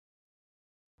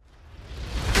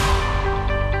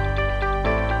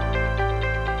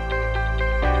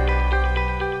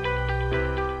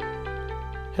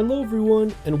Hello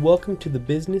everyone, and welcome to the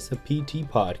Business of PT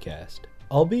podcast.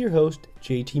 I'll be your host,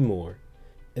 JT Moore.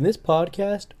 In this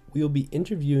podcast, we will be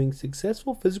interviewing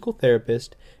successful physical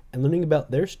therapists and learning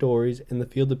about their stories in the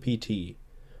field of PT.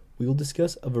 We will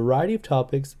discuss a variety of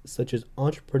topics such as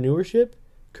entrepreneurship,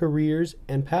 careers,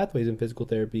 and pathways in physical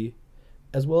therapy,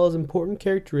 as well as important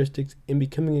characteristics in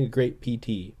becoming a great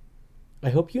PT. I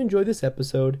hope you enjoyed this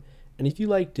episode, and if you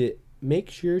liked it,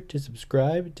 make sure to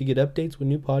subscribe to get updates when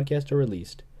new podcasts are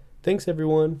released. Thanks,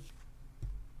 everyone.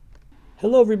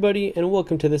 Hello, everybody, and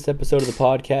welcome to this episode of the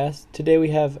podcast. Today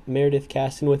we have Meredith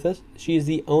Castin with us. She is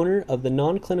the owner of the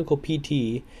Non-Clinical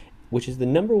PT, which is the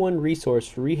 #1 resource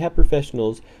for rehab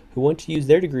professionals who want to use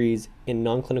their degrees in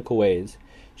non-clinical ways.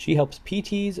 She helps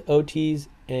PTs, OTs,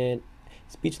 and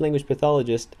speech-language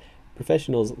pathologist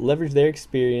professionals leverage their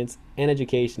experience and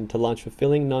education to launch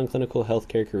fulfilling non-clinical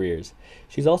healthcare careers.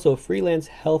 She's also a freelance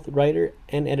health writer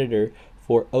and editor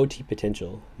for OT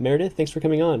Potential. Meredith, thanks for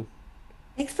coming on.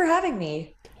 Thanks for having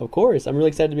me. Of course. I'm really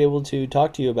excited to be able to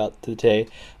talk to you about today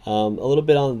a little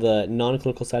bit on the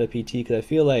non-clinical side of PT, because I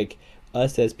feel like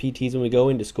us as PTs, when we go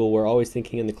into school, we're always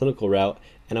thinking in the clinical route,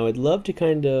 and I would love to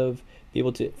kind of be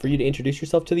able to, for you to introduce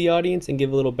yourself to the audience and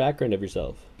give a little background of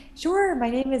yourself. Sure. My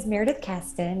name is Meredith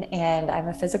Castin, and I'm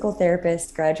a physical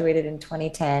therapist, graduated in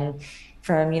 2010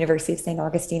 from University of St.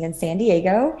 Augustine in San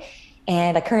Diego.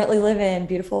 And I currently live in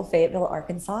beautiful Fayetteville,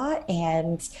 Arkansas.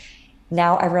 And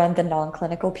now I run the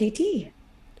non-clinical PT.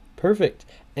 Perfect.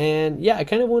 And yeah, I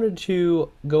kind of wanted to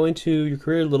go into your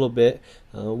career a little bit.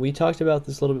 We talked about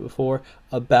this a little bit before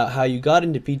about how you got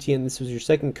into PT and this was your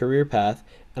second career path.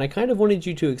 And I kind of wanted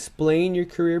you to explain your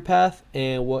career path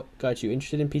and what got you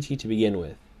interested in PT to begin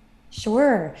with.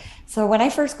 Sure. So when I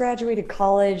first graduated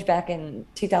college back in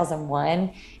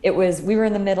 2001, we were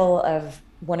in the middle of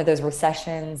one of those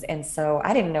recessions. And so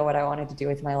I didn't know what I wanted to do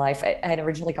with my life. I had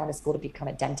originally gone to school to become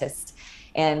a dentist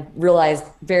and realized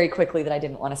very quickly that I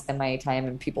didn't want to spend my time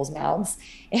in people's mouths.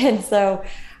 And so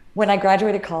when I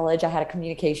graduated college, I had a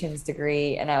communications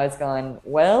degree and I was going,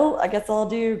 well, I guess I'll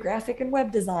do graphic and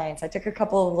web design. So I took a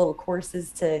couple of little courses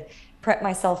to prep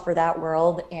myself for that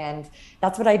world. And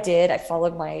that's what I did. I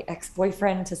followed my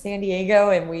ex-boyfriend to San Diego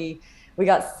and we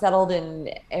got settled and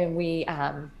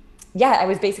I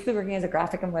was basically working as a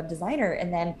graphic and web designer.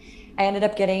 And then I ended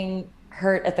up getting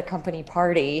hurt at the company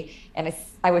party and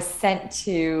I was sent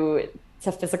to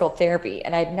physical therapy.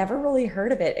 And I'd never really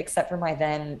heard of it except for my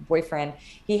then boyfriend.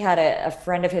 He had a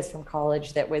friend of his from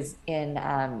college that was in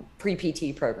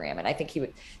pre-PT program. And I think he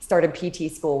started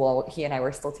PT school while he and I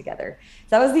were still together.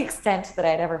 So that was the extent that I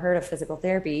had ever heard of physical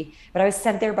therapy. But I was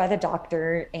sent there by the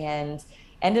doctor and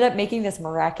ended up making this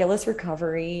miraculous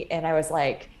recovery. And I was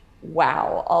like,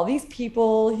 wow, all these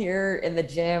people here in the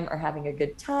gym are having a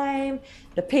good time.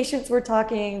 The patients were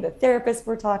talking, the therapists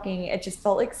were talking. It just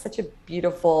felt like such a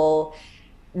beautiful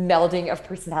melding of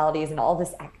personalities and all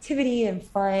this activity and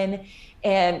fun.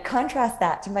 And contrast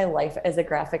that to my life as a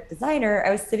graphic designer. I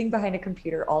was sitting behind a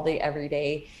computer all day, every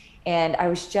day. And I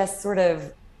was just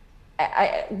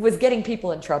I was getting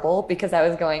people in trouble because I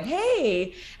was going,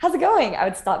 hey, how's it going? I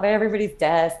would stop by everybody's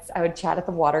desks. I would chat at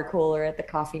the water cooler, at the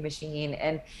coffee machine.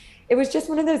 And it was just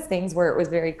one of those things where it was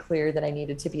very clear that I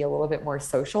needed to be a little bit more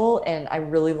social. And I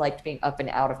really liked being up and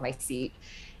out of my seat.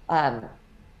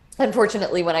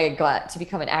 Unfortunately, when I got to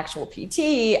become an actual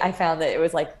PT, I found that it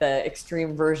was like the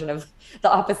extreme version of the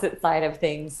opposite side of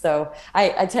things. So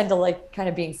I tend to like kind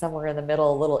of being somewhere in the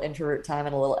middle, a little introvert time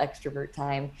and a little extrovert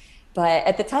time. But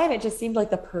at the time, it just seemed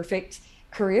like the perfect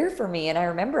career for me. And I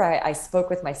remember I spoke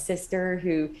with my sister,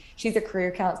 she's a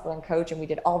career counselor and coach, and we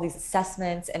did all these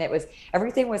assessments, and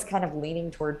everything was kind of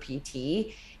leaning toward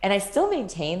PT. And I still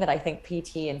maintain that I think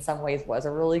PT in some ways was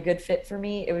a really good fit for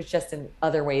me. It was just in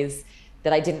other ways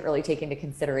that I didn't really take into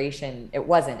consideration, it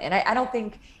wasn't. And I don't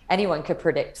think anyone could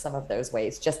predict some of those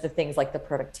ways, just the things like the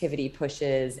productivity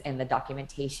pushes and the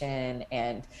documentation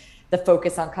and the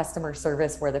focus on customer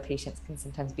service where the patients can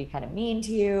sometimes be kind of mean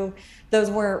to you.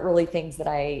 Those weren't really things that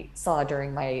I saw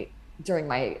during my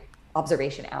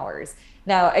observation hours.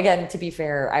 Now, again, to be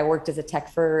fair, I worked as a tech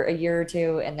for a year or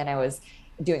two, and then I was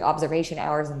doing observation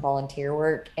hours and volunteer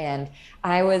work. And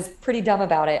I was pretty dumb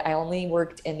about it. I only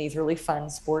worked in these really fun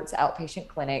sports outpatient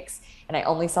clinics. And I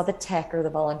only saw the tech or the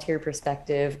volunteer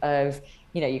perspective of,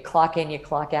 you clock in, you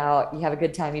clock out, you have a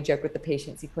good time, you joke with the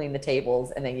patients, you clean the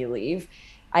tables, and then you leave.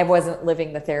 I wasn't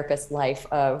living the therapist life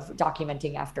of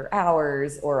documenting after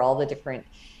hours or all the different,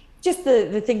 just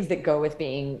the things that go with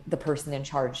being the person in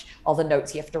charge, all the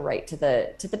notes you have to write to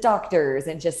the doctors,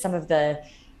 and just some of the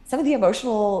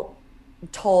emotional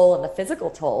toll and the physical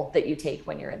toll that you take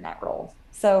when you're in that role.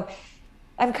 So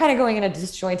I'm kind of going in a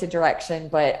disjointed direction,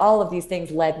 but all of these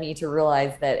things led me to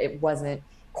realize that it wasn't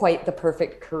quite the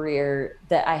perfect career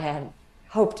that I had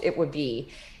hoped it would be.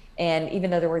 And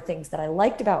even though there were things that I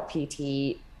liked about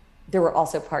PT, there were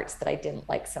also parts that I didn't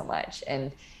like so much.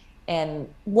 And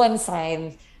one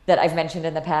sign that I've mentioned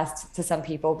in the past to some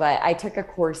people, but I took a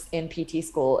course in PT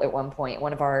school at one point,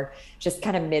 one of our just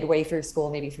kind of midway through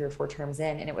school, maybe 3 or 4 terms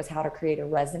in, and it was how to create a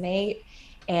resume.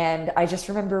 And I just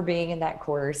remember being in that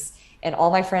course, and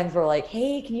all my friends were like,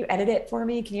 "Hey, can you edit it for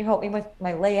me? Can you help me with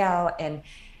my layout?" And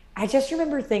I just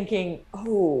remember thinking,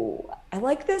 "Oh, I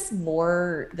like this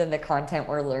more than the content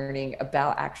we're learning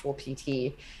about actual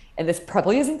PT." And this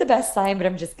probably isn't the best sign, but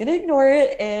I'm just going to ignore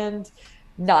it and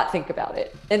not think about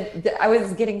it. And I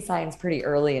was getting signs pretty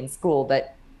early in school,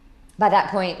 but by that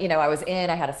point,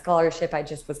 I had a scholarship. I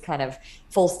just was kind of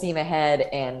full steam ahead.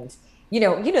 And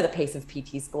the pace of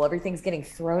PT school, everything's getting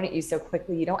thrown at you so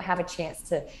quickly. You don't have a chance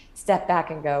to step back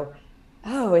and go,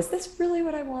 "Oh, is this really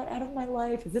what I want out of my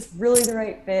life? Is this really the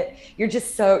right fit?" You're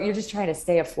just trying to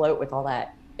stay afloat with all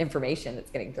that information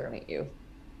that's getting thrown at you.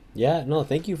 Yeah, no,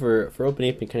 thank you for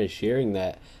opening up and kind of sharing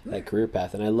that career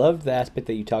path. And I loved the aspect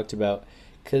that you talked about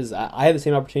because I had the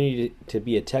same opportunity to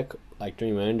be a tech like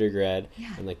during my undergrad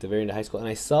Yeah. and like the very end of high school, and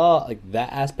I saw like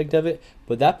that aspect of it.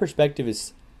 But that perspective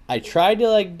is, I tried to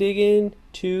like dig in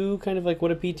to kind of like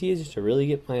what a PT is just to really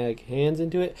get my like hands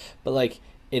into it, but like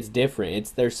it's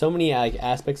different. There's so many like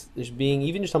aspects. There's being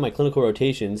even just on my clinical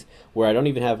rotations where I don't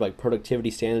even have like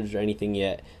productivity standards or anything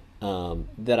yet,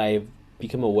 that I've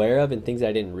become aware of and things that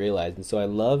I didn't realize. And so I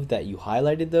love that you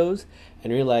highlighted those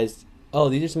and realized, oh,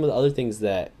 these are some of the other things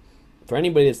that for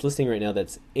anybody that's listening right now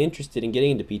that's interested in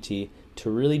getting into PT, to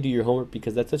really do your homework,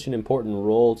 because that's such an important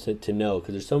role to know,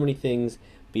 because there's so many things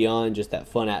beyond just that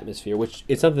fun atmosphere, which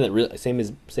is something that really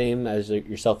same as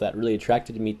yourself that really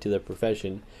attracted me to the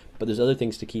profession, but there's other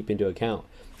things to keep into account.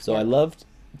 So I Yeah. loved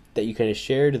that you kind of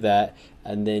shared that,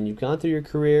 and then you've gone through your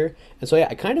career. And so yeah,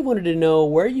 I kind of wanted to know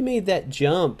where you made that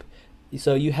jump.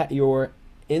 So you're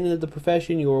in the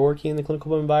profession, you were working in the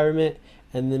clinical environment,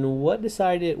 and then what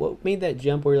made that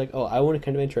jump where you're like, oh, I want to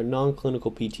kind of enter a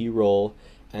non-clinical PT role,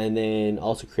 and then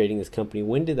also creating this company.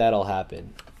 When did that all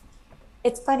happen?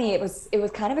 It's funny. It was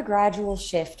kind of a gradual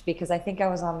shift because I think I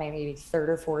was on my maybe third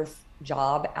or fourth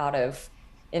job out of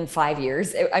in 5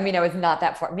 years. I mean, I was not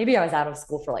that far. Maybe I was out of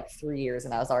school for like 3 years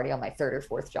and I was already on my third or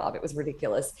fourth job. It was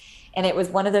ridiculous. And it was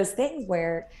one of those things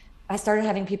where I started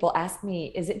having people ask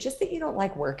me, "Is it just that you don't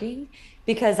like working?"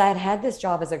 Because I had had this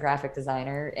job as a graphic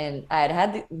designer and I had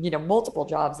had, multiple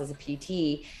jobs as a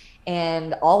PT,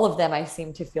 and all of them I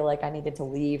seemed to feel like I needed to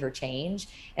leave or change.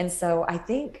 And so I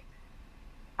think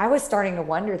I was starting to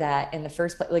wonder that in the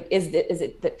first place. Like, is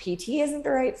it that PT isn't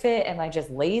the right fit? Am I just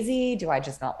lazy? Do I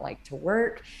just not like to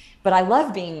work? But I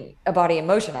love being a body in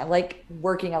motion. I like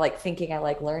working. I like thinking. I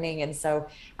like learning. And so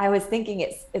I was thinking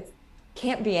it's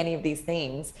can't be any of these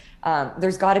things.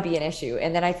 There's got to be an issue.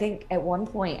 And then I think at one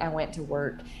point I went to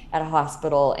work at a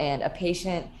hospital and a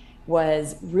patient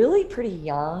was really pretty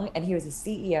young and he was a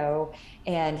CEO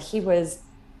and he was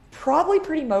probably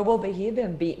pretty mobile, but he had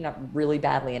been beaten up really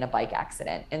badly in a bike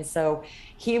accident. And so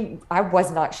I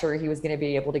was not sure he was going to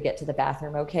be able to get to the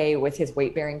bathroom okay with his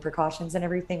weight bearing precautions and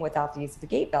everything without the use of a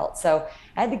gait belt. So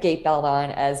I had the gait belt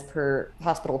on as per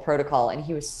hospital protocol. And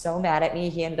he was so mad at me.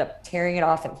 He ended up tearing it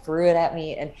off and threw it at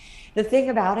me. And the thing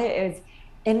about it is,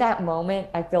 in that moment,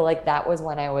 I feel like that was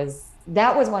when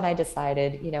I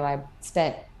decided, I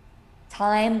spent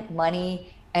time,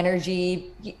 money,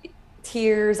 energy,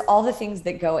 tears, all the things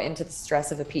that go into the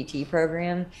stress of a PT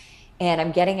program. And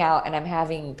I'm getting out and I'm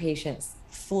having patients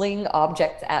fling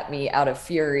objects at me out of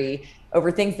fury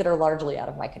over things that are largely out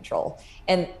of my control.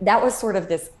 And that was sort of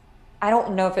this, I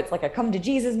don't know if it's like a come to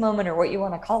Jesus moment or what you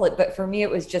want to call it, but for me,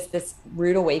 it was just this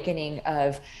rude awakening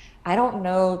of, I don't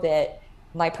know that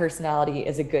my personality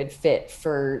is a good fit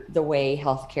for the way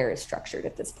healthcare is structured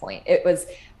at this point.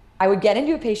 I would get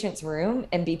into a patient's room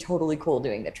and be totally cool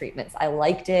doing the treatments. I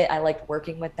liked it. I liked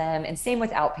working with them. And same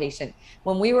with outpatient.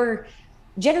 When we were,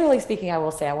 generally speaking, I will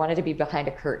say I wanted to be behind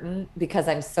a curtain because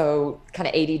I'm so kind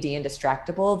of ADD and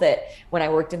distractible that when I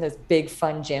worked in those big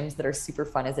fun gyms that are super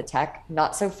fun as a tech,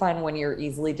 not so fun when you're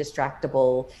easily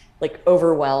distractible, like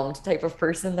overwhelmed type of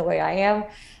person the way I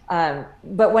am.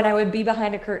 But when I would be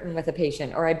behind a curtain with a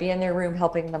patient or I'd be in their room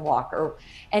helping them walk or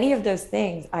any of those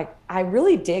things, I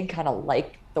really did kind of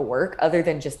like the work other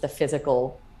than just the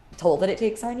physical toll that it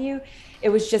takes on you. It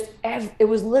was it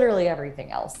was literally everything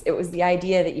else. It was the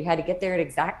idea that you had to get there at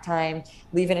exact time,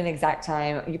 leave at an exact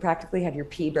time. You practically have your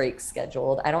pee breaks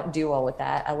scheduled. I don't do well with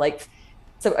that. I like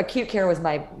So acute care was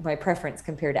my preference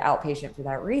compared to outpatient for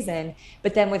that reason.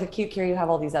 But then with acute care, you have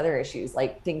all these other issues,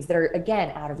 like things that are,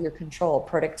 again, out of your control,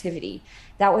 productivity.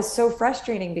 That was so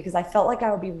frustrating because I felt like I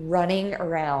would be running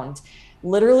around,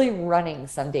 literally running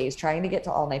some days, trying to get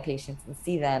to all my patients and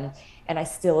see them. And I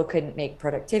still couldn't make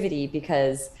productivity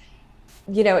because,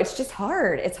 it's just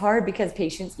hard. It's hard because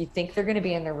patients, you think they're going to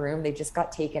be in the room, they just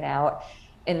got taken out.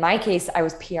 In my case, I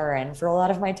was PRN for a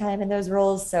lot of my time in those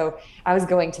roles. So I was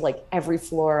going to like every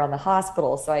floor on the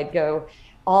hospital. So I'd go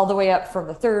all the way up from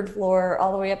the third floor,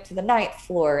 all the way up to the ninth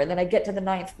floor. And then I'd get to the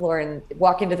ninth floor and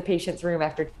walk into the patient's room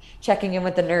after checking in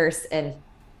with the nurse. And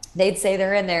they'd say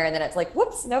they're in there. And then it's like,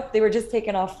 whoops, nope, they were just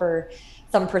taken off for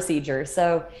some procedure.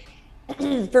 So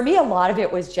for me, a lot of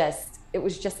it was just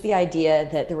the idea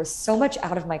that there was so much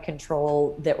out of my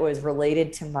control that was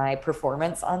related to my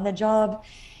performance on the job.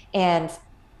 And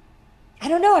I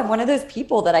don't know, I'm one of those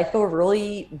people that I feel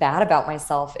really bad about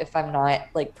myself if I'm not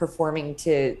like performing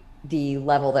to the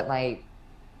level that my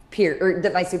peer or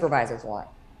that my supervisors want.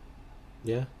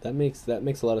 Yeah, that makes a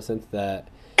lot of sense. That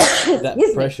Excuse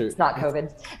me, pressure. it's not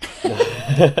COVID.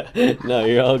 No,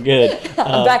 you're all good.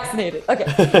 I'm vaccinated.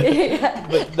 Okay.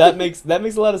 But that makes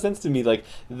a lot of sense to me. Like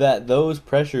that, those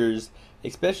pressures,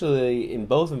 especially in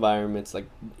both environments, like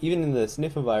even in the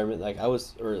SNF environment, like I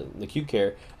was, or in the acute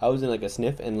care, I was in like a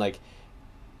SNF, and like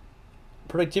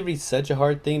productivity is such a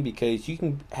hard thing because you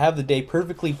can have the day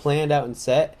perfectly planned out and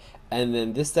set, and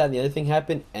then this, that, and the other thing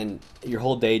happen, and your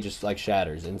whole day just like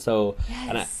shatters. And so,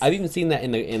 and Yes. I've even seen that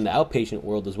in the outpatient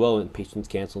world as well, when patients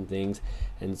cancel things.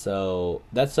 And so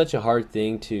that's such a hard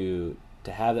thing to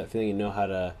have that feeling and know how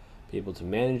to be able to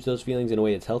manage those feelings in a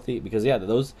way that's healthy. Because yeah,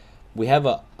 those, we have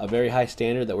a very high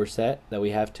standard that we're set, that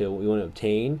we want to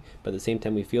obtain, but at the same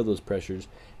time we feel those pressures.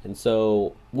 And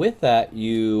so with that,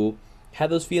 you had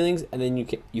those feelings, and then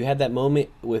you had that moment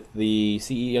with the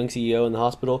young CEO in the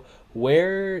hospital.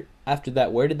 Where after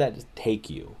that, where did that take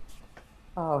you?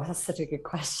 Oh, that's such a good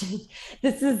question.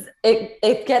 This is it.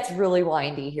 It gets really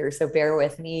windy here, so bear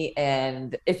with me.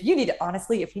 And if you need,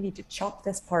 honestly, if you need to chop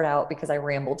this part out because I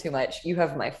ramble too much, you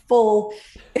have my full,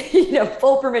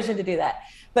 full permission to do that.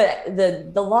 But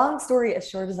the long story, as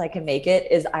short as I can make it,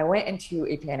 is I went into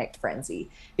a panicked frenzy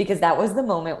because that was the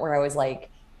moment where I was like,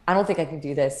 I don't think I can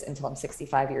do this until I'm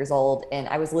 65 years old. And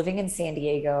I was living in San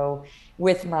Diego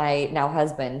with my now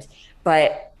husband,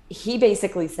 but he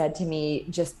basically said to me,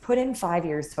 just put in 5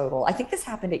 years total. I think this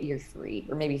happened at year 3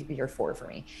 or maybe year 4 for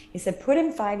me. He said, put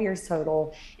in 5 years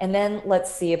total, and then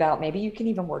let's see about maybe you can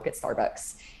even work at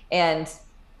Starbucks. And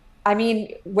I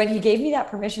mean, when he gave me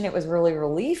that permission, it was really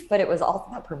relief, but it was all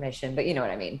not permission, but you know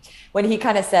what I mean. When he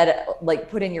kind of said, like,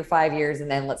 put in your 5 years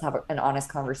and then let's have an honest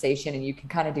conversation and you can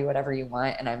kind of do whatever you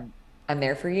want. And I'm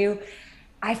there for you.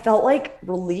 I felt like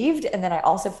relieved. And then I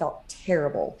also felt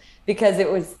terrible because it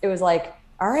was like,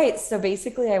 all right, so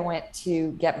basically I went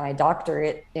to get my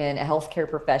doctorate in a healthcare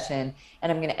profession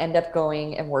and I'm going to end up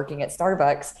going and working at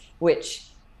Starbucks, which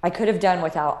I could have done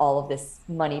without all of this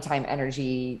money, time,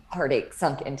 energy, heartache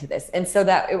sunk into this. And so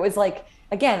that it was like,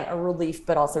 again, a relief,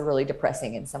 but also really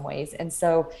depressing in some ways. And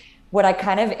so what I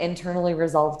kind of internally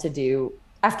resolved to do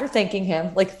after thanking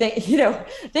him, like, thank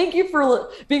you for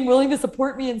being willing to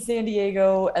support me in San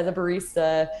Diego as a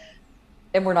barista,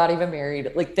 and we're not even married.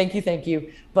 Like, thank you, thank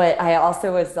you. But I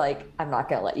also was like, I'm not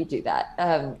going to let you do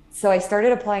that. So I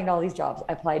started applying to all these jobs.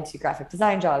 I applied to graphic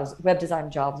design jobs, web design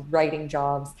jobs, writing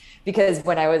jobs, because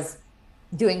when I was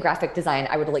doing graphic design,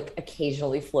 I would like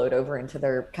occasionally float over into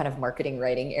their kind of marketing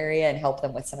writing area and help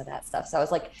them with some of that stuff. So I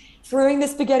was like throwing the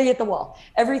spaghetti at the wall,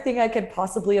 everything I could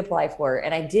possibly apply for.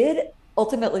 And I did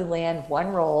ultimately land one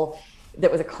role that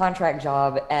was a contract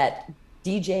job at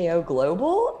DJO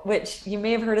Global, which you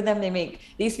may have heard of them. They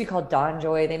used to be called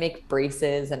Donjoy. They make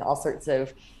braces and all sorts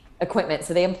of equipment.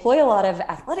 So they employ a lot of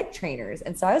athletic trainers.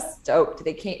 And so I was stoked.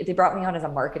 They brought me on as a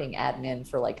marketing admin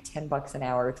for like $10 an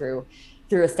hour through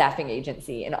a staffing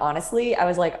agency. And honestly, I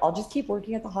was like, I'll just keep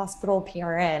working at the hospital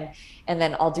PRN, and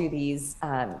then I'll do these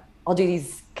kind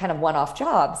of one-off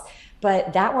jobs.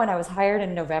 But that one, I was hired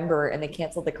in November and they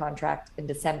canceled the contract in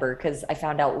December because I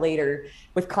found out later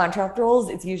with contract roles,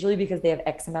 it's usually because they have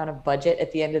X amount of budget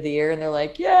at the end of the year. And they're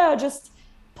like, yeah, just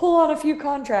pull on a few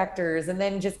contractors and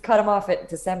then just cut them off at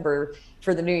December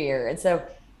for the new year. And so,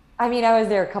 I mean, I was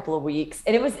there a couple of weeks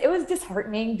and it was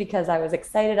disheartening because I was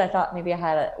excited. I thought maybe I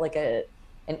had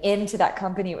an in to that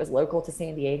company. It was local to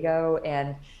San Diego.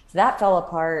 And so that fell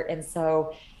apart. And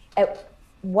so at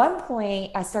one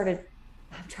point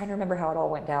I'm trying to remember how it all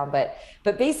went down, but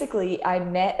basically I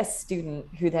met a student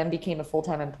who then became a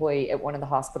full-time employee at one of the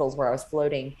hospitals where I was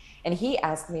floating. And he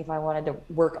asked me if I wanted to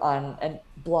work on a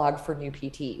blog for new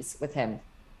PTs with him.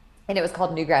 and it was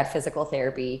called New Grad Physical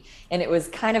Therapy. And it was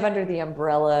kind of under the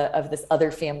umbrella of this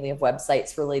other family of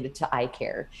websites related to eye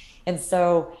care. And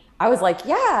so I was like,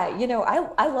 yeah,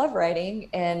 I love writing,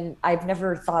 and I've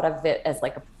never thought of it as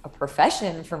like a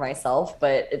profession for myself,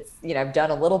 but it's, I've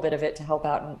done a little bit of it to help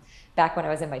out back when I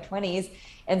was in my 20s.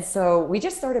 And so we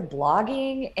just started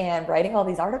blogging and writing all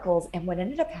these articles. And what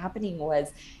ended up happening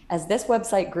was, as this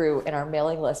website grew and our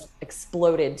mailing list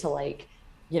exploded to like,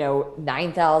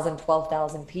 9,000,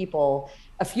 12,000 people,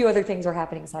 a few other things were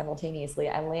happening simultaneously.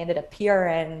 I landed a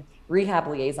PRN rehab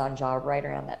liaison job right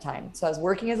around that time. So I was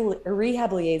working as a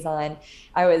rehab liaison.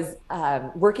 I was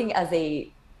working as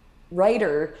a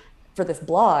writer for this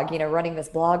blog, running this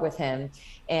blog with him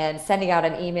and sending out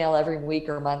an email every week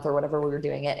or month or whatever we were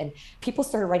doing it. And people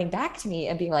started writing back to me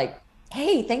and being like,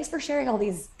 hey, thanks for sharing all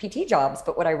these PT jobs,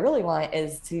 but what I really want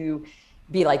is to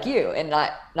be like you and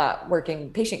not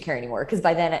working patient care anymore. Because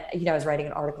by then, I was writing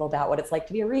an article about what it's like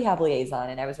to be a rehab liaison,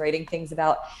 and I was writing things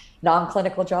about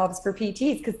non-clinical jobs for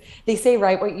PTs, because they say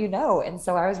write what you know. And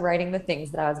so I was writing the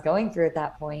things that I was going through at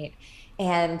that point.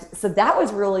 And so that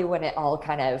was really when it all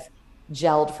kind of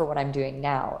gelled for what I'm doing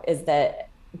now, is that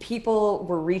people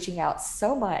were reaching out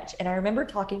so much. And I remember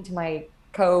talking to my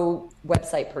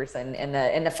co-website person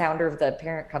and the founder of the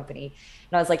parent company.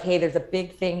 And I was like, hey, there's a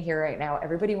big thing here right now.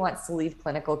 Everybody wants to leave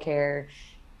clinical care.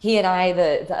 He and I,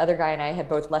 the other guy and I, had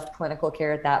both left clinical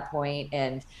care at that point.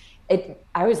 And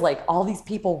I was like, all these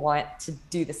people want to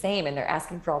do the same, and they're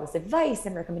asking for all this advice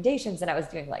and recommendations. And I was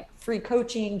doing like free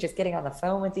coaching, just getting on the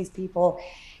phone with these people.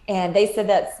 And they said,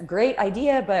 that's a great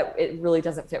idea, but it really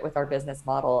doesn't fit with our business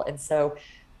model. And so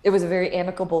it was a very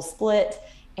amicable split.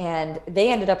 And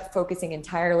they ended up focusing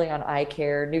entirely on eye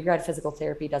care. New Grad Physical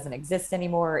Therapy doesn't exist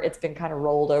anymore. It's been kind of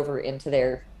rolled over into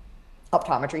their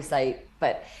optometry site.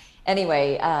 But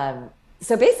anyway,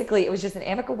 so basically it was just an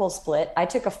amicable split. I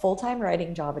took a full-time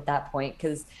writing job at that point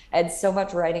because I had so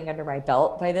much writing under my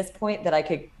belt by this point that I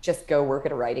could just go work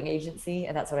at a writing agency.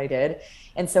 And that's what I did.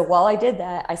 And so while I did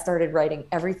that, I started writing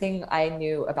everything I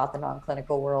knew about the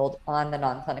non-clinical world on the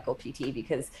non-clinical PT,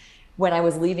 because when I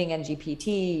was leaving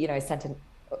NGPT, I sent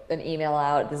an email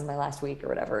out, this is my last week or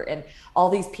whatever, and all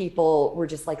these people were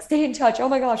just like, stay in touch, oh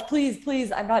my gosh, please,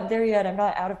 I'm not there yet, I'm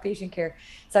not out of patient care.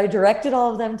 So I directed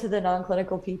all of them to the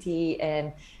non-clinical PT,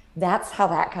 and that's how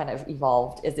that kind of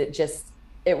evolved.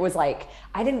 It was like,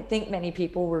 I didn't think many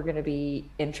people were going to be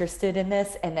interested in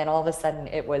this, and then all of a sudden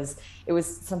it was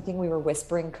something we were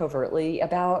whispering covertly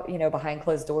about, behind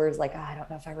closed doors, like, I don't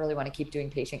know if I really want to keep doing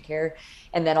patient care.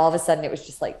 And then all of a sudden it was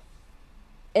just like,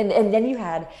 and then you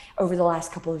had, over the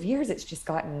last couple of years, it's just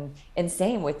gotten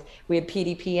insane. We had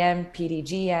PDPM,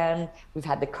 PDGM. We've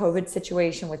had the COVID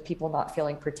situation with people not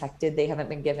feeling protected. They haven't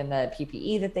been given the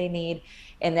PPE that they need.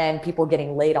 And then people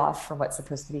getting laid off from what's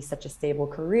supposed to be such a stable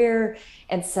career.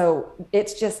 And so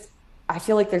it's just, I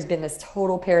feel like there's been this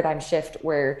total paradigm shift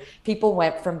where people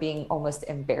went from being almost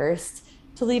embarrassed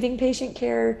to leaving patient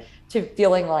care to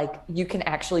feeling like you can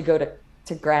actually go to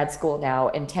grad school now,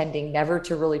 intending never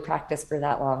to really practice for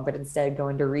that long, but instead go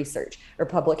into research or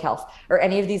public health or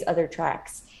any of these other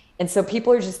tracks. And so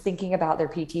people are just thinking about their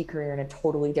PT career in a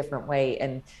totally different way.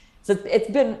 And so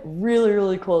it's been really,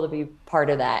 really cool to be part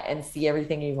of that and see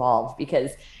everything evolve,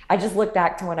 because I just look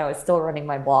back to when I was still running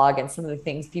my blog and some of the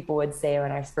things people would say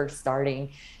when I was first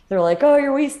starting. They're like, oh,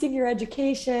 you're wasting your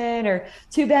education, or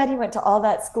too bad you went to all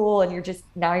that school and you're just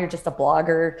a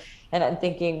blogger. And I'm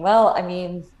thinking, well, I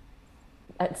mean,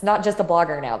 it's not just a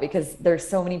blogger now, because there's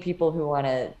so many people who want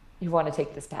to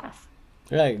take this path.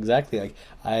 Right, exactly. Like,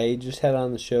 I just had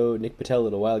on the show Nick Patel a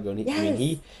little while ago, and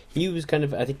Yes. he was kind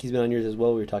of, I think he's been on yours as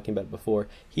well. We were talking about it before.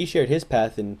 He shared his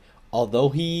path, and although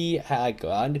he had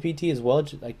gone to PT as well,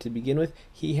 like to begin with,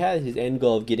 he had his end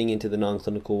goal of getting into the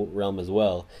non-clinical realm as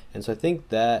well. And so I think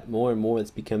that more and more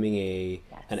it's becoming an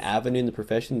Yes. avenue in the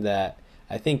profession that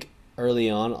I think early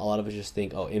on a lot of us just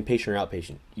think, oh, inpatient or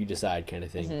outpatient, you decide, kind of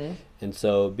thing. Mm-hmm. And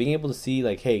so being able to see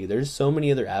like, hey, there's so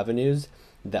many other avenues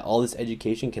that all this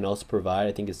education can also provide,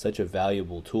 I think is such a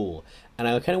valuable tool. And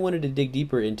I kind of wanted to dig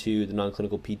deeper into the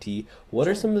non-clinical PT. What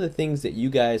are Sure. some of the things that you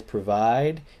guys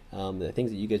provide, the things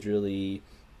that you guys really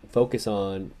focus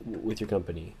on with your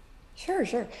company? Sure,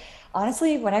 sure.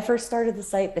 Honestly, when I first started the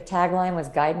site, the tagline was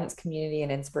guidance, community,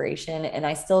 and inspiration. And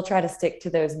I still try to stick to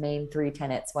those main three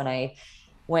tenets when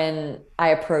I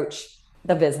approach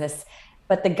the business.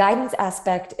 But the guidance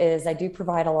aspect is, I do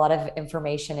provide a lot of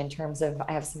information in terms of,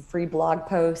 I have some free blog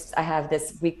posts. I have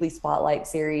this weekly spotlight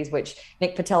series, which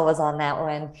Nick Patel was on that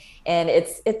one. And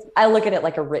I look at it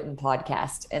like a written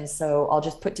podcast. And so I'll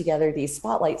just put together these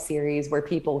spotlight series where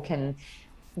people can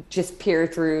just peer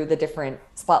through the different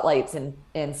spotlights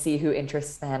and see who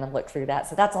interests them and look through that.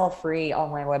 So that's all free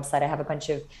on my website. I have a bunch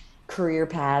of career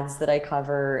paths that I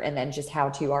cover, and then just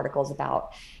how-to articles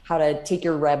about how to take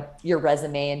your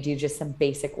resume and do just some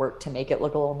basic work to make it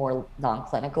look a little more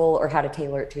non-clinical, or how to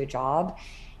tailor it to a job.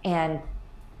 And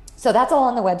so that's all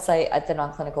on the website at the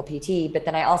non-clinical PT. But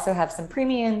then I also have some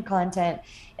premium content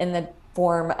in the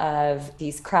form of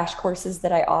these crash courses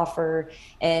that I offer.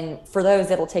 And for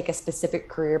those, it'll take a specific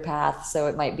career path. So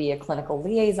it might be a clinical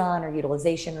liaison or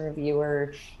utilization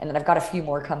reviewer. And then I've got a few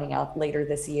more coming out later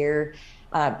this year.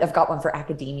 I've got one for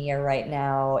academia right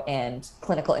now and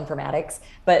clinical informatics,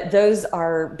 but those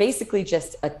are basically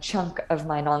just a chunk of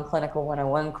my non-clinical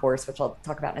 101 course, which I'll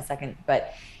talk about in a second.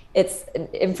 But it's an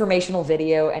informational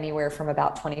video anywhere from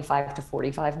about 25 to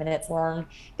 45 minutes long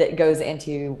that goes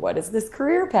into what is this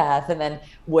career path? And then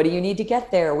what do you need to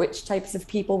get there? Which types of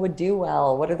people would do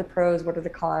well? What are the pros? What are the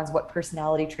cons? What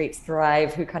personality traits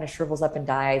thrive? Who kind of shrivels up and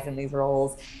dies in these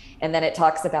roles? And then it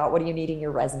talks about what do you need in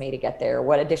your resume to get there?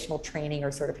 What additional training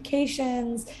or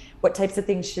certifications? What types of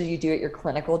things should you do at your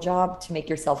clinical job to make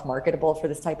yourself marketable for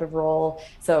this type of role?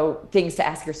 So things to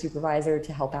ask your supervisor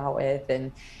to help out with.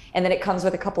 And then it comes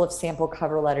with a couple of sample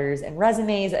cover letters and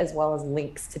resumes, as well as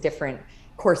links to different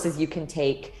courses you can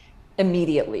take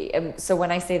immediately. And so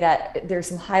when I say that, there's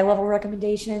some high level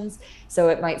recommendations. So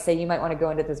it might say you might want to go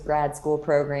into this grad school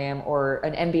program, or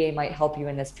an MBA might help you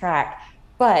in this track.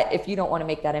 But if you don't want to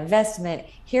make that investment,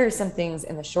 here are some things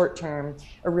in the short term,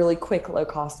 a really quick low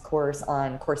cost course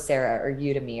on Coursera or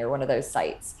Udemy or one of those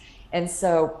sites. And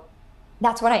so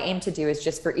that's what I aim to do, is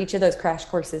just for each of those crash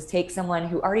courses, take someone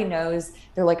who already knows,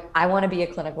 they're like, I want to be a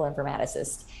clinical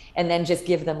informaticist, and then just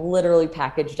give them literally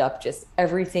packaged up just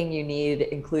everything you need,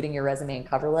 including your resume and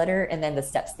cover letter, and then the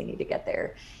steps they need to get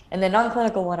there. And the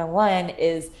non-clinical 101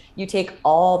 is you take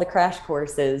all the crash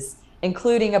courses,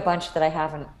 including a bunch that I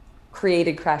haven't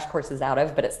created crash courses out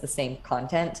of, but it's the same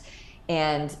content.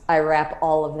 And I wrap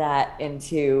all of that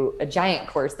into a giant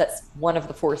course. That's one of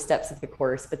the 4 steps of the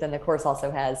course. But then the course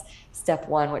also has step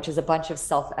 1, which is a bunch of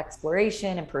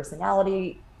self-exploration and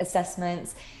personality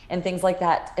assessments and things like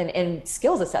that, and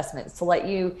skills assessments to let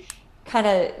you kind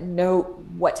of know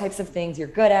what types of things you're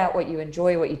good at, what you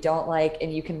enjoy, what you don't like,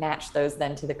 and you can match those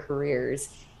then to the careers.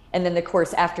 And then the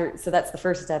course after, so that's the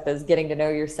first step, is getting to know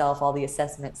yourself, all the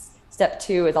assessments. Step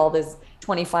 2 is all those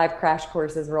 25 crash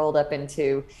courses rolled up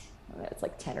into, it's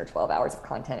like 10 or 12 hours of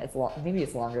content. It's long, maybe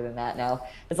it's longer than that now.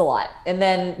 It's a lot. And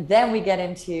then we get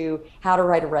into how to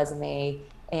write a resume,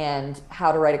 and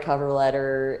how to write a cover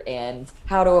letter, and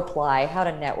how to apply, how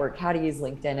to network, how to use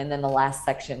LinkedIn. And then the last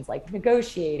section's like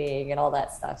negotiating and all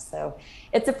that stuff. So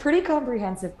it's a pretty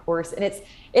comprehensive course, and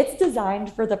it's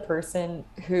designed for the person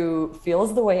who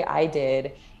feels the way I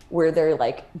did, where they're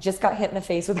like just got hit in the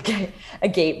face with a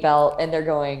gate belt, and they're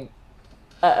going,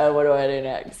 uh-oh, what do I do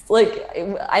next? Like,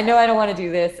 I know I don't want to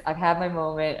do this. I've had my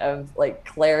moment of like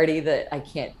clarity that I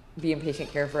can't be in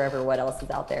patient care forever. What else is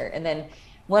out there? And then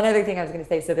one other thing I was going to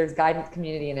say, so there's guidance,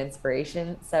 community, and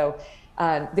inspiration. So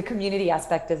the community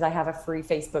aspect is I have a free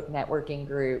Facebook networking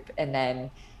group. And then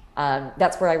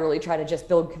that's where I really try to just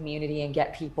build community and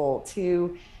get people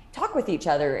to talk with each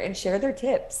other and share their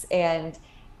tips. And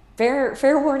fair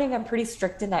warning, I'm pretty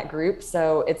strict in that group.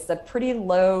 So it's a pretty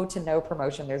low to no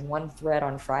promotion. There's one thread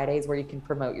on Fridays where you can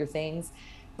promote your things.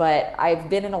 But I've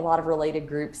been in a lot of related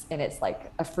groups, and it's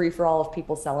like a free for all of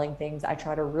people selling things. I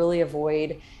try to really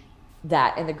avoid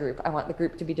that in the group. I want the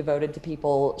group to be devoted to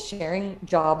people sharing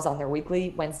jobs on their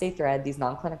weekly Wednesday thread, these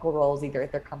non-clinical roles, either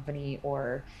at their company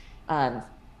um,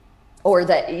 or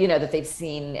that, you know, that they've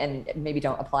seen and maybe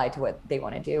don't apply to what they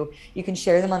want to do. You can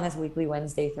share them on this weekly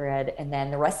Wednesday thread. And then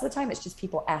the rest of the time, it's just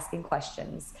people asking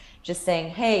questions, just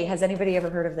saying, hey, has anybody ever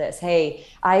heard of this? Hey,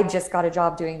 I just got a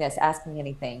job doing this. Ask me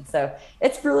anything. So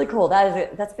it's really cool.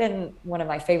 That's been one of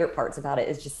my favorite parts about it,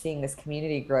 is just seeing this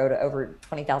community grow to over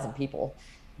 20,000 people.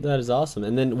 That is awesome.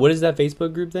 And then what is that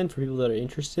Facebook group then for people that are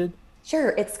interested? Sure.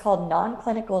 It's called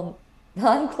non-clinical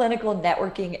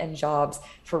networking and jobs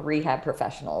for rehab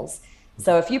professionals.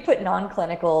 So if you put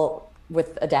non-clinical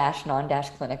with a dash,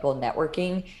 non-dash clinical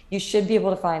networking, you should be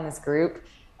able to find this group.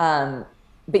 But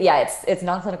yeah, it's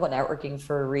non-clinical networking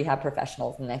for rehab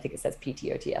professionals, and I think it says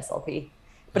PTOT SLP.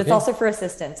 But it's Okay. also for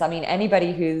assistants. I mean,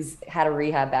 anybody who's had a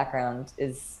rehab background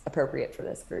is appropriate for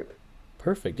this group.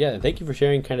 Perfect. Yeah. And thank you for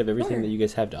sharing kind of everything Sure. that you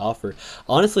guys have to offer.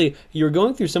 Honestly, you were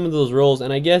going through some of those roles,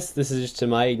 and I guess this is just to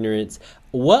my ignorance.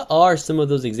 What are some of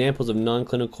those examples of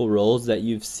non-clinical roles that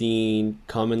you've seen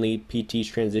commonly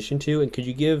PTs transition to? And could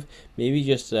you give maybe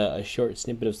just a short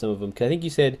snippet of some of them? Because I think you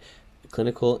said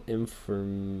clinical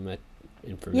informat.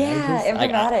 Yeah, Informaticus?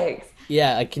 informatics.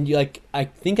 Yeah, can you like? I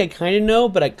think I kind of know,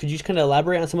 but could you just kind of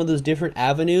elaborate on some of those different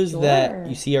avenues that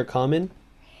you Sure. see are common?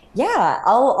 Yeah,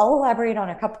 I'll elaborate on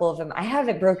a couple of them. I have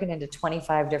it broken into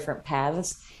 25 different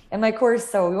paths in my course,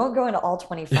 so we won't go into all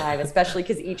 25, especially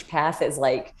because each path is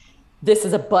like this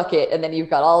is a bucket, and then you've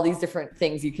got all these different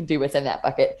things you can do within that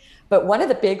bucket. But one of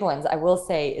the big ones I will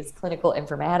say is clinical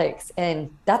informatics, and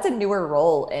that's a newer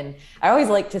role. And I always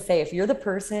like to say if you're the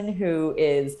person who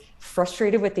is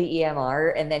frustrated with the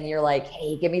EMR, and then you're like,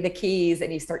 hey, give me the keys,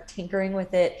 and you start tinkering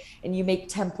with it, and you make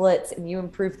templates, and you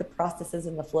improve the processes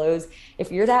and the flows,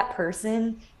 if you're that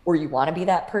person or you want to be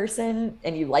that person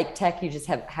and you like tech, you just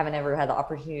haven't ever had the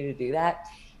opportunity to do that,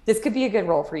 this could be a good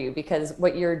role for you because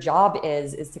what your job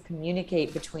is to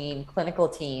communicate between clinical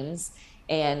teams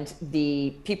and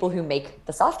the people who make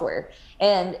the software.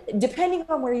 And depending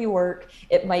on where you work,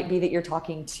 it might be that you're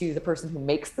talking to the person who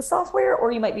makes the software,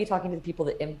 or you might be talking to the people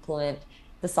that implement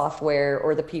the software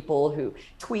or the people who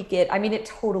tweak it. I mean, it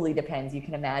totally depends. You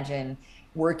can imagine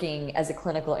working as a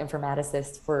clinical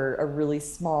informaticist for a really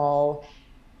small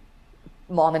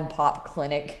mom and pop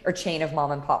clinic or chain of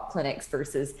mom and pop clinics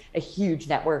versus a huge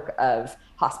network of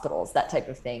hospitals, that type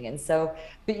of thing. And so,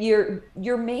 but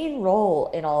your main role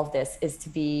in all of this is to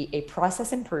be a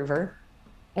process improver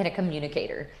and a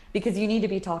communicator, because you need to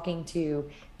be talking to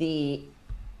the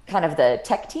kind of the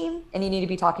tech team and you need to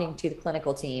be talking to the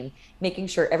clinical team, making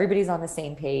sure everybody's on the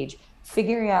same page,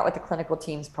 figuring out what the clinical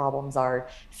team's problems are,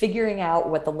 figuring out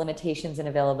what the limitations and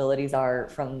availabilities are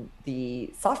from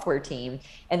the software team,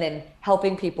 and then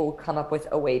helping people come up with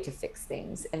a way to fix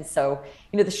things. And so,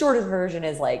 the shortest version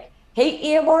is like, hate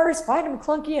EMRs, find them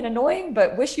clunky and annoying,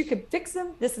 but wish you could fix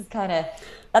them. This is kind of,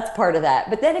 that's part of that.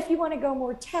 But then if you want to go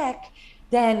more tech,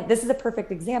 then this is a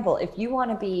perfect example. If you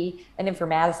want to be an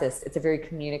informaticist, it's a very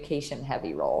communication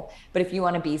heavy role. But if you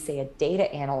want to be, say, a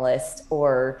data analyst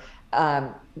or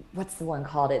what's the one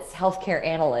called? It's healthcare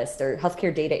analyst or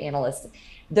healthcare data analyst.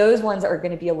 Those ones are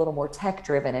going to be a little more tech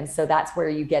driven. And so that's where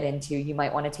you get into, you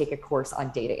might want to take a course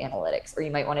on data analytics, or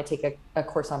you might want to take a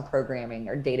course on programming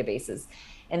or databases.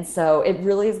 And so it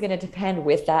really is going to depend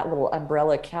with that little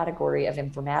umbrella category of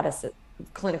informatics,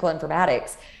 clinical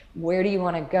informatics. Where do you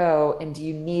want to go? And do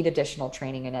you need additional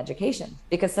training and education?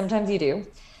 Because sometimes you do,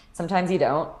 sometimes you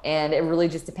don't. And it really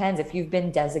just depends. If you've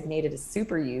been designated a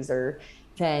super user,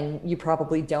 then you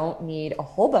probably don't need a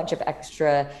whole bunch of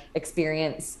extra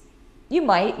experience. You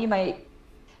might,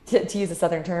 to use a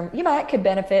Southern term, could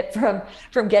benefit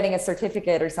from getting a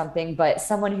certificate or something, but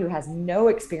someone who has no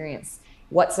experience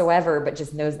whatsoever, but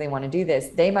just knows they want to do this,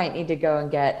 they might need to go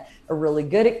and get a really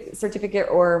good certificate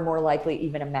or more likely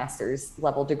even a master's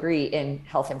level degree in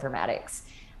health informatics.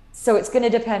 So it's going to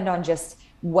depend on just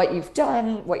what you've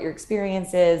done, what your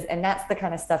experience is. And that's the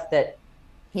kind of stuff that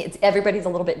everybody's a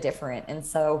little bit different. And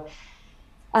so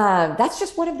that's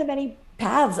just one of the many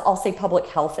paths. I'll say public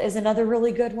health is another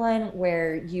really good one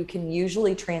where you can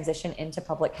usually transition into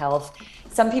public health.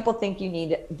 Some people think you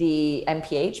need the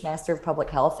MPH, Master of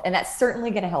Public Health, and that's certainly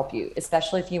going to help you,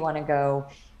 especially if you want to go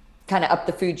kind of up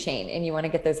the food chain and you want to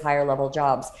get those higher level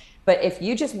jobs. But if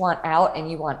you just want out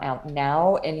and you want out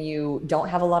now and you don't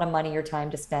have a lot of money or time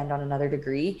to spend on another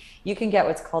degree, you can get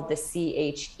what's called the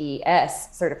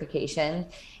CHES certification.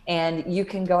 And you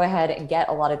can go ahead and get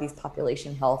a lot of these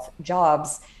population health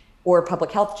jobs or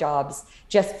public health jobs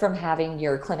just from having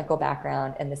your clinical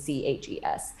background and the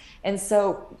CHES. And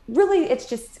so really it's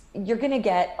just, you're going to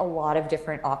get a lot of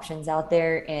different options out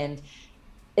there. And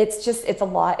it's a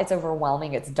lot, it's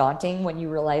overwhelming. It's daunting when you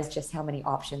realize just how many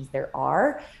options there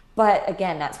are. But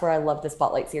again, that's where I love the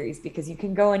Spotlight series, because you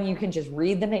can go and you can just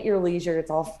read them at your leisure. It's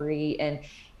all free. And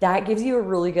that gives you a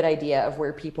really good idea of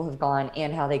where people have gone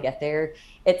and how they get there.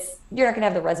 You're not going to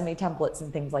have the resume templates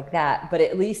and things like that. But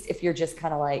at least if you're just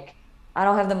kind of like, I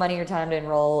don't have the money or time to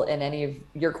enroll in any of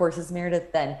your courses,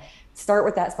 Meredith, then start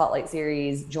with that Spotlight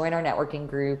series, join our networking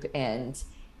group, and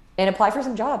apply for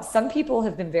some jobs. Some people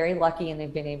have been very lucky and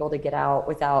they've been able to get out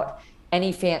without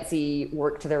any fancy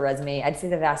work to their resume. I'd say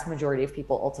the vast majority of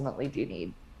people ultimately do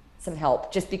need some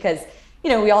help, just because,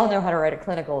 we all know how to write a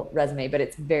clinical resume, but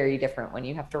it's very different when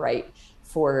you have to write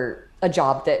for a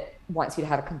job that wants you to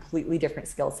have a completely different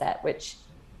skill set, which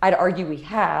I'd argue we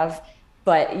have,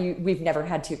 but we've never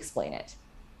had to explain it.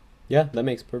 Yeah, that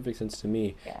makes perfect sense to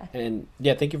me. Yeah. And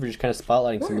yeah, thank you for just kind of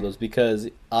spotlighting some of those, because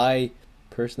I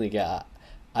personally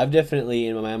I've definitely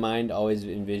in my mind always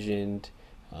envisioned,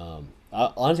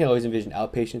 honestly, I always envisioned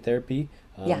outpatient therapy.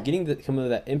 Getting some of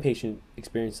that inpatient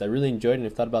experience, I really enjoyed, and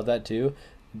I've thought about that too.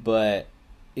 But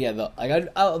yeah,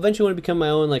 I'll eventually want to become my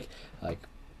own like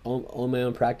own my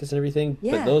own practice and everything.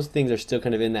 Yeah. But those things are still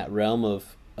kind of in that realm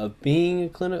of of being a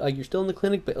clinic, like you're still in the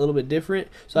clinic, but a little bit different.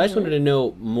 So I just wanted Hmm. to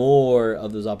know more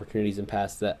of those opportunities in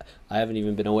past that I haven't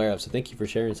even been aware of. So thank you for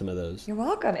sharing some of those. You're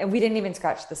welcome. And we didn't even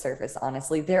scratch the surface,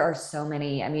 honestly. There are so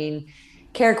many. I mean,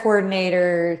 care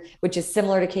coordinator, which is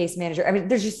similar to case manager. I mean,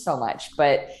 there's just so much.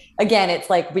 But again, it's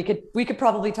like we could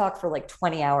probably talk for like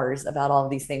 20 hours about all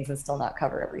of these things and still not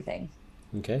cover everything.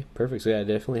 Okay, perfect. So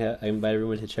yeah, I invite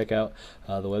everyone to check out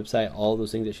the website, all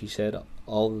those things that she said,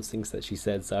 all those things that she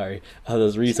said. Sorry,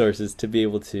 those Sure. resources to be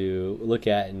able to look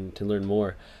at and to learn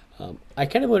more. I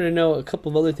kind of want to know a couple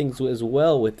of other things as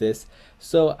well with this.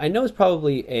 So I know it's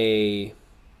probably a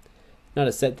not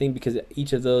a set thing because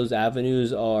each of those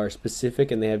avenues are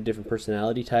specific and they have different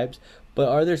personality types. But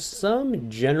are there some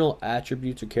general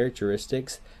attributes or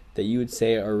characteristics that you would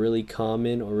say are really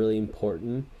common or really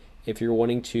important if you're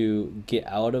wanting to get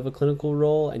out of a clinical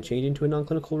role and change into a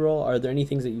non-clinical role? Are there any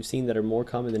things that you've seen that are more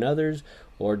common than others,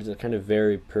 or does it kind of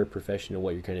vary per profession and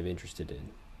what you're kind of interested in?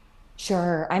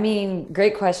 Sure. I mean,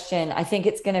 great question. I think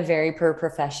it's going to vary per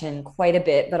profession quite a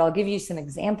bit, but I'll give you some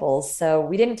examples. So,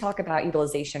 we didn't talk about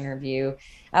utilization review.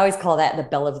 I always call that the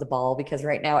belle of the ball because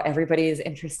right now everybody is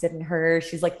interested in her.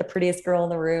 She's like the prettiest girl in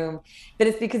the room, but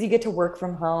it's because you get to work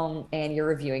from home and you're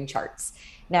reviewing charts.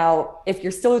 Now, if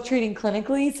you're still treating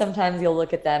clinically, sometimes you'll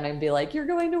look at them and be like, you're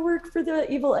going to work for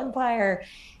the evil empire.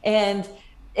 And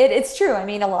it's true. I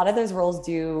mean, a lot of those roles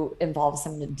do involve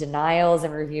some denials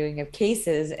and reviewing of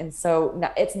cases. And so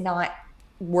it's not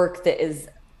work that is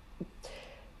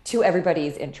to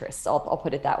everybody's interests. I'll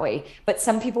put it that way. But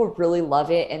some people really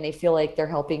love it and they feel like they're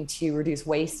helping to reduce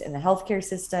waste in the healthcare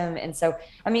system. And so,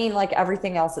 I mean, like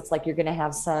everything else, it's like you're going to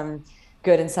have some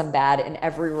good and some bad in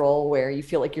every role where you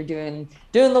feel like you're doing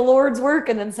the Lord's work.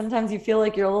 And then sometimes you feel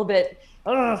like you're a little bit,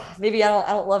 oh, maybe I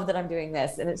don't love that I'm doing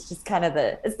this. And it's just kind of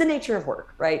it's the nature of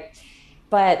work, right?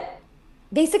 But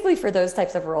basically for those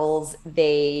types of roles,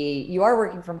 you are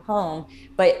working from home,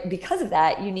 but because of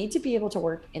that, you need to be able to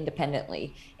work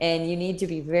independently and you need to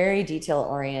be very detail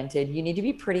oriented. You need to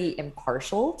be pretty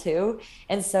impartial too.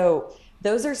 And so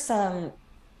those are some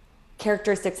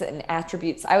characteristics and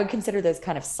attributes. I would consider those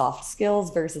kind of soft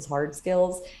skills versus hard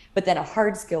skills. But then a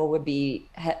hard skill would be,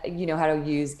 how to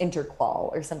use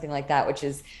Interqual or something like that, which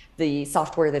is the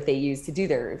software that they use to do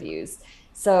their reviews.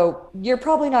 So you're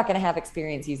probably not going to have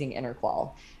experience using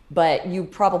Interqual, but you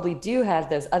probably do have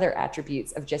those other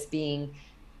attributes of just being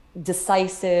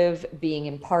decisive, being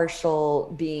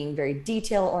impartial, being very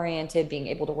detail oriented, being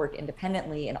able to work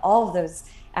independently. And all of those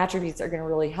attributes are going to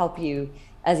really help you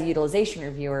as a utilization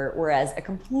reviewer, whereas a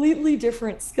completely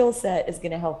different skill set is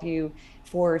going to help you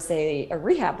for, say, a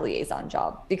rehab liaison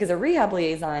job, because a rehab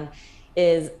liaison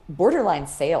is borderline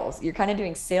sales. You're kind of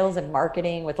doing sales and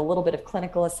marketing with a little bit of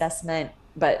clinical assessment,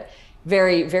 but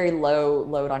very, very low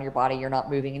load on your body. You're not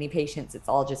moving any patients. It's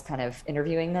all just kind of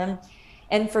interviewing them.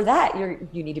 And for that,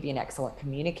 you need to be an excellent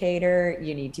communicator.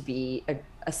 You need to be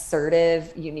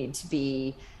assertive. You need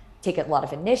to take a lot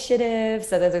of initiative.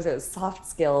 So those are those soft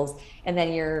skills. And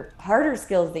then your harder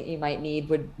skills that you might need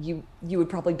you would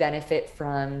probably benefit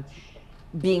from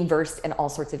being versed in all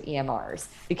sorts of EMRs,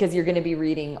 because you're going to be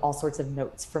reading all sorts of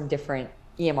notes from different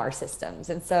EMR systems.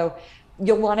 And so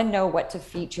you'll want to know what to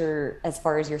feature as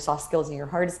far as your soft skills and your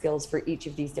hard skills for each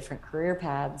of these different career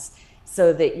paths,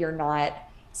 so that you're not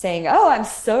saying, oh, I'm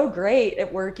so great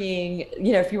at working.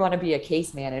 If you want to be a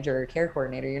case manager or care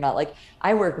coordinator, you're not like,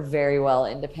 I work very well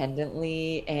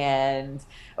independently. And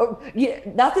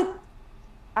not that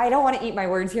I don't want to eat my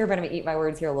words here, but I'm going to eat my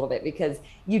words here a little bit, because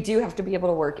you do have to be able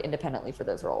to work independently for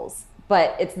those roles.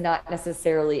 But it's not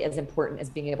necessarily as important as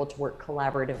being able to work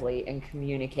collaboratively and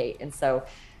communicate. And so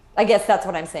I guess that's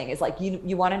what I'm saying is like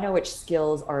you want to know which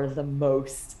skills are the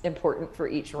most important for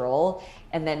each role,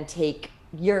 and then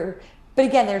but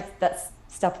again, that's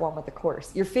step one with the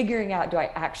course. You're figuring out, do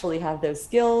I actually have those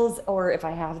skills? Or if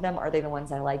I have them, are they the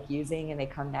ones I like using and they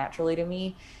come naturally to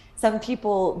me? Some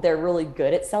people, they're really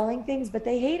good at selling things, but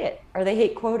they hate it, or they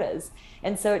hate quotas.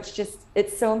 And so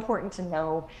it's so important to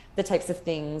know the types of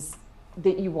things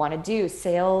that you want to do.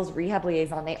 Sales, rehab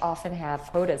liaison, they often have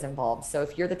quotas involved. So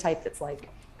if you're the type that's like,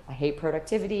 I hate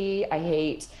productivity, I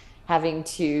hate having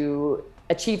to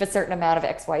achieve a certain amount of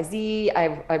XYZ,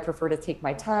 I prefer to take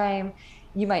my time,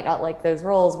 you might not like those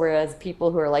roles. Whereas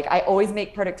people who are like, I always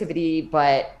make productivity,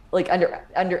 but like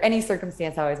under any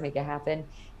circumstance, I always make it happen,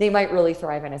 they might really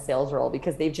thrive in a sales role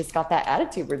because they've just got that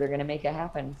attitude where they're going to make it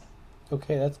happen.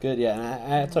 Okay, that's good. Yeah,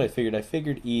 and that's what I figured. I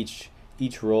figured each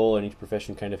role and each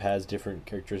profession kind of has different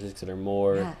characteristics that are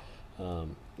more Yeah.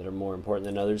 important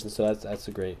than others, and so that's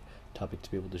a great topic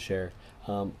to be able to share.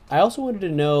 I also wanted to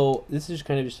know, this is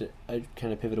kind of just a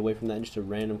kind of pivot away from that, and just a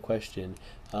random question.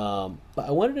 But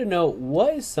I wanted to know,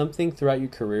 what is something throughout your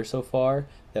career so far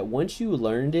that once you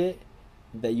learned it,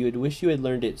 that you would wish you had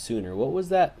learned it sooner? What was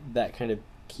that kind of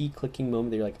key clicking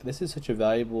moment that you're like, this is such a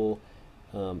valuable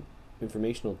um,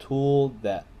 informational tool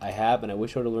that I have, and I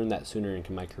wish I would have learned that sooner in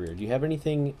my career? Do you have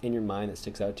anything in your mind that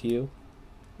sticks out to you?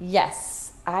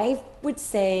 Yes, I would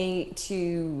say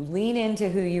to lean into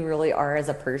who you really are as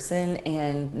a person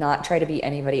and not try to be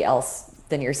anybody else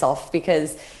than yourself.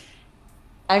 Because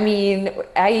I mean,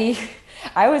 I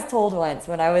was told once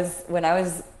when I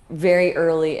was very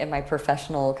early in my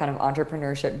professional kind of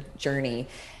entrepreneurship journey,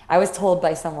 I was told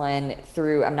by someone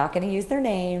through, I'm not going to use their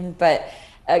name, but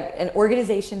an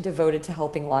organization devoted to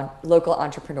helping local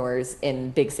entrepreneurs in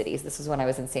big cities. This was when I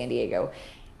was in San Diego.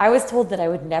 I was told that I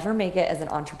would never make it as an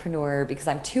entrepreneur because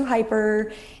I'm too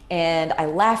hyper and I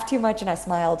laugh too much and I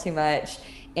smile too much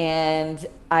and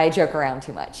I joke around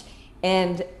too much.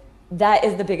 And that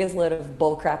is the biggest load of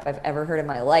bull crap I've ever heard in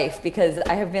my life, because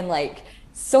I have been like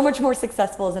so much more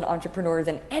successful as an entrepreneur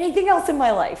than anything else in my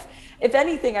life. If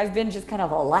anything, I've been just kind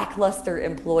of a lackluster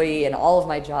employee in all of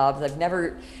my jobs. I've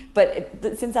never,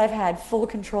 since I've had full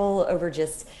control over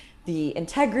just the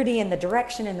integrity and the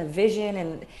direction and the vision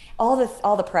and all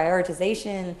the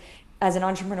prioritization as an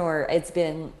entrepreneur,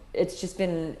 it's just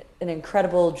been an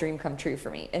incredible dream come true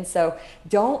for me. And so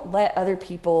don't let other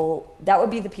people, that would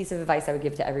be the piece of advice I would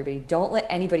give to everybody. Don't let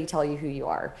anybody tell you who you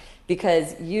are,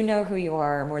 because you know who you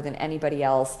are more than anybody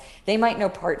else. They might know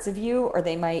parts of you, or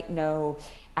they might know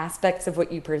aspects of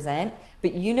what you present,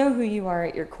 but you know who you are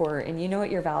at your core, and you know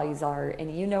what your values are,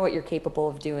 and you know what you're capable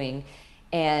of doing.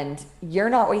 And you're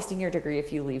not wasting your degree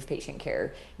if you leave patient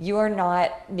care. You are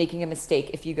not making a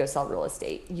mistake if you go sell real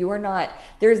estate. You are not,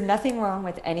 there's nothing wrong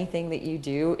with anything that you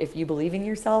do if you believe in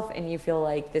yourself and you feel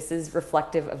like this is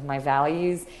reflective of my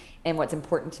values and what's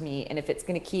important to me. And if it's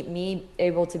going to keep me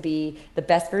able to be the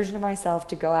best version of myself,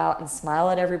 to go out and smile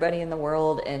at everybody in the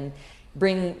world and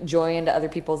bring joy into other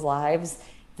people's lives,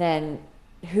 then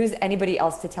who's anybody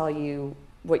else to tell you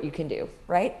what you can do,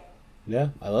 right? Yeah,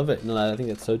 I love it. No, I think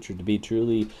that's so true. To be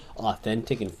truly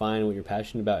authentic and find what you're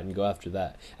passionate about and go after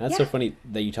that. And that's so Yeah. funny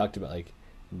that you talked about, like,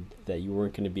 that you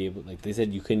weren't going to be able, like they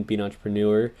said you couldn't be an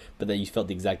entrepreneur, but that you felt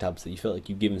the exact opposite. You felt like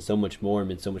you've given so much more and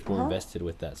been so much more Uh-huh. invested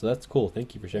with that. So that's cool.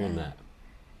 Thank you for sharing Yeah. that.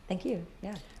 Thank you.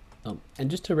 Yeah. And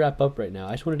just to wrap up right now,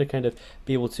 I just wanted to kind of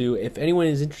be able to, if anyone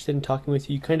is interested in talking with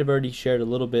you, you kind of already shared a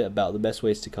little bit about the best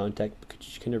ways to contact, but could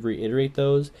you kind of reiterate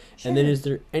those? And then Sure. is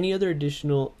there any other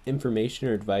additional information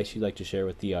or advice you'd like to share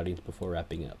with the audience before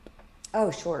wrapping up? Oh,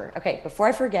 sure. Okay. Before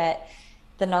I forget,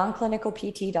 the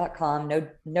nonclinicalpt.com,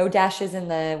 no dashes in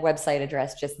the website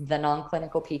address, just the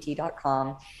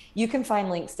nonclinicalpt.com. You can find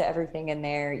links to everything in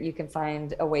there. You can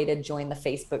find a way to join the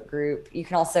Facebook group. You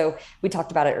can also, we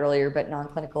talked about it earlier, but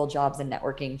non-clinical jobs and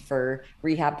networking for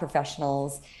rehab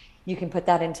professionals. You can put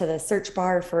that into the search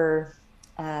bar for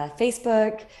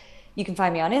Facebook. You can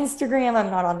find me on Instagram.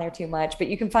 I'm not on there too much, but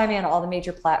you can find me on all the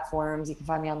major platforms. You can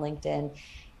find me on LinkedIn.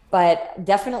 But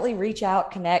definitely reach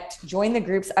out, connect, join the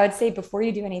groups. I would say before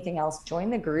you do anything else, join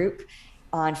the group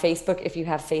on Facebook if you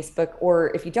have Facebook,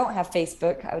 or if you don't have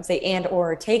Facebook, I would say, and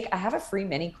or take, I have a free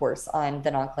mini course on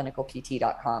the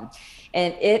nonclinicalpt.com.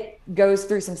 And it goes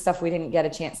through some stuff we didn't get a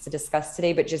chance to discuss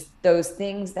today, but just those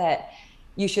things that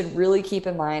you should really keep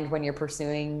in mind when you're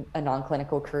pursuing a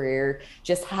non-clinical career,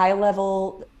 just high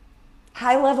level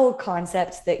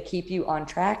concepts that keep you on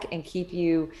track and keep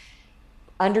you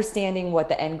understanding what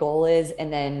the end goal is,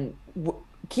 and then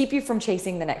keep you from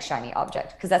chasing the next shiny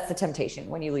object, because that's the temptation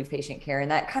when you leave patient care. And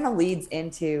that kind of leads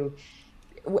into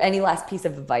any last piece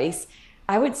of advice.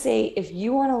 I would say if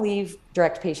you want to leave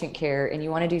direct patient care and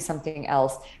you want to do something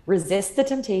else, resist the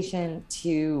temptation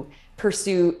to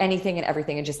pursue anything and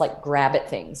everything and just like grab at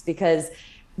things, because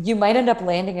you might end up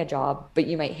landing a job, but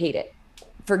you might hate it.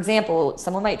 For example,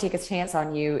 someone might take a chance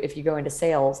on you if you go into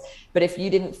sales, but if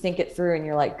you didn't think it through and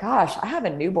you're like, gosh, I have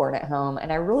a newborn at home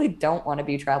and I really don't want to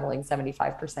be traveling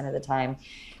 75% of the time,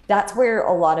 that's where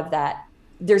a lot of that,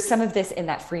 there's some of this in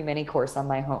that free mini course on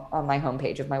my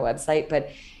homepage of my website.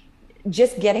 But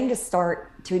just getting to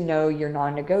start to know your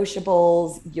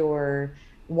non-negotiables, your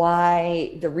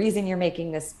why, the reason you're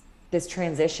making this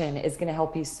transition is going to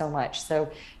help you so much.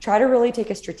 So try to really take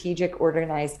a strategic,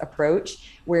 organized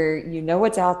approach where you know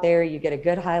what's out there, you get a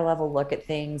good high level look at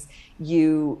things,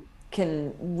 you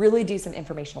can really do some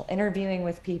informational interviewing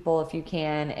with people if you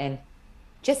can, and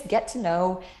just get to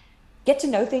know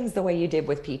things the way you did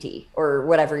with PT or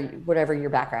whatever your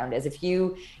background is. If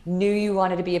you knew you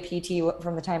wanted to be a PT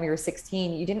from the time you were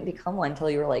 16, you didn't become one until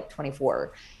you were like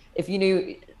 24. If you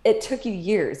knew, it took you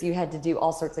years. You had to do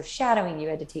all sorts of shadowing. You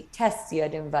had to take tests. You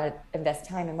had to invest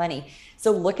time and money.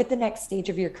 So look at the next stage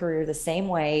of your career the same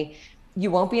way.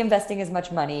 You won't be investing as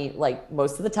much money like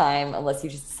most of the time, unless you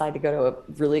just decide to go to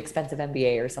a really expensive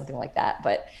MBA or something like that.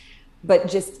 But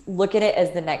just look at it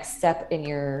as the next step in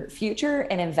your future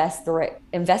and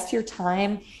invest your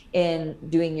time in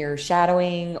doing your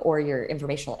shadowing or your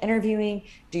informational interviewing,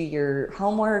 do your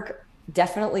homework.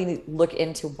 Definitely look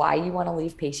into why you want to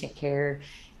leave patient care.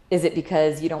 Is it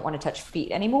because you don't want to touch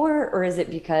feet anymore, or is it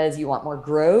because you want more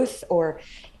growth, or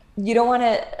you don't want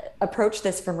to approach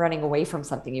this from running away from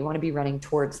something? You want to be running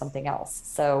towards something else.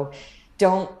 So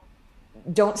don't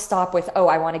don't stop with, oh,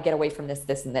 I want to get away from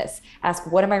this and this.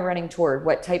 Ask, what am I running toward?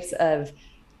 What types of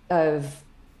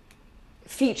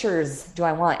features do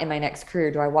I want in my next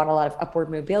career? Do I want a lot of upward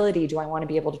mobility? Do I want to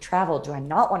be able to travel? Do I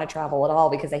not want to travel at all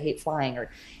because I hate flying? Or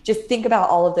just think about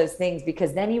all of those things,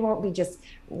 because then you won't be just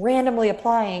randomly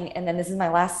applying. And then this is my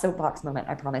last soapbox moment,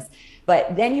 I promise.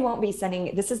 But then you won't be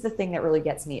sending, this is the thing that really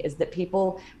gets me, is that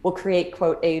people will create,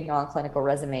 quote, a non-clinical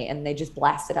resume, and they just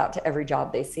blast it out to every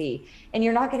job they see. And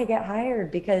you're not going to get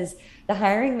hired, because the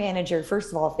hiring manager,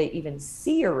 first of all, if they even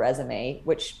see your resume,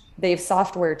 which they have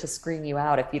software to screen you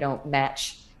out if you don't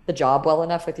match the job well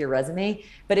enough with your resume.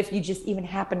 But if you just even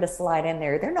happen to slide in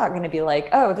there, they're not going to be like,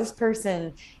 oh, this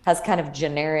person has kind of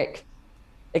generic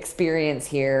experience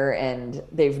here, and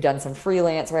they've done some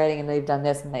freelance writing, and they've done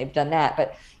this and they've done that.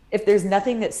 But if there's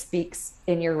nothing that speaks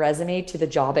in your resume to the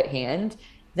job at hand,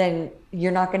 then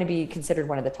you're not going to be considered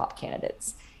one of the top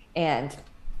candidates. And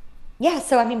yeah,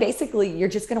 so I mean, basically, you're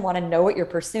just going to want to know what you're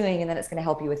pursuing, and then it's going to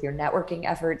help you with your networking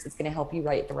efforts. It's going to help you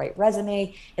write the right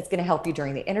resume. It's going to help you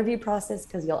during the interview process,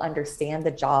 because you'll understand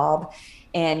the job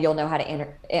and you'll know how to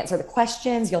answer the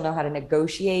questions. You'll know how to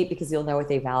negotiate, because you'll know what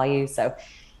they value. So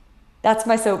that's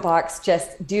my soapbox.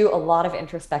 Just do a lot of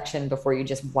introspection before you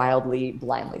just wildly,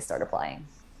 blindly start applying.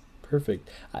 Perfect.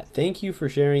 Thank you for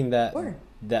sharing that Sure.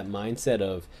 that mindset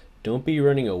of don't be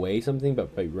running away something,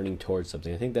 but by running towards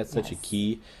something. I think that's such a Yes.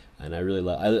 key, and I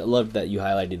love that you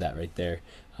highlighted that right there.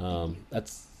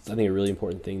 That's, I think, a really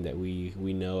important thing that we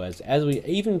know as we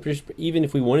even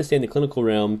if we want to stay in the clinical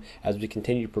realm, as we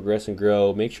continue to progress and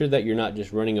grow, make sure that you're not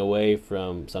just running away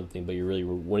from something, but you're really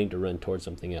wanting to run towards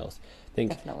something else. I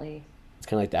think Definitely. it's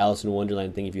kind of like the Alice in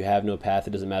Wonderland thing. If you have no path,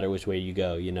 it doesn't matter which way you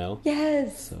go.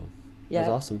 Yes. So that's Yeah.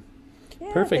 awesome.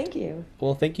 Yeah. Perfect. Thank you.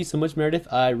 Well, thank you so much,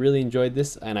 Meredith. I really enjoyed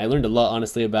this, and I learned a lot,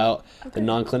 honestly, about the Okay.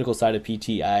 non-clinical side of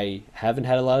PT. I haven't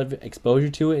had a lot of exposure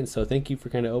to it, and so thank you for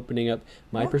kind of opening up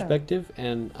my Welcome. perspective,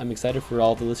 and I'm excited for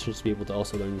all the listeners to be able to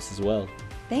also learn this as well.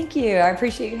 Thank you. I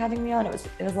appreciate you having me on. It was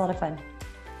a lot of fun.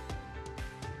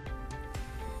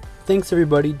 Thanks,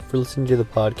 everybody, for listening to the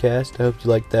podcast. I hope you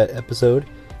liked that episode.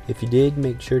 If you did,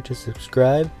 make sure to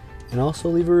subscribe and also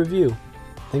leave a review.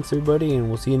 Thanks, everybody, and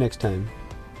we'll see you next time.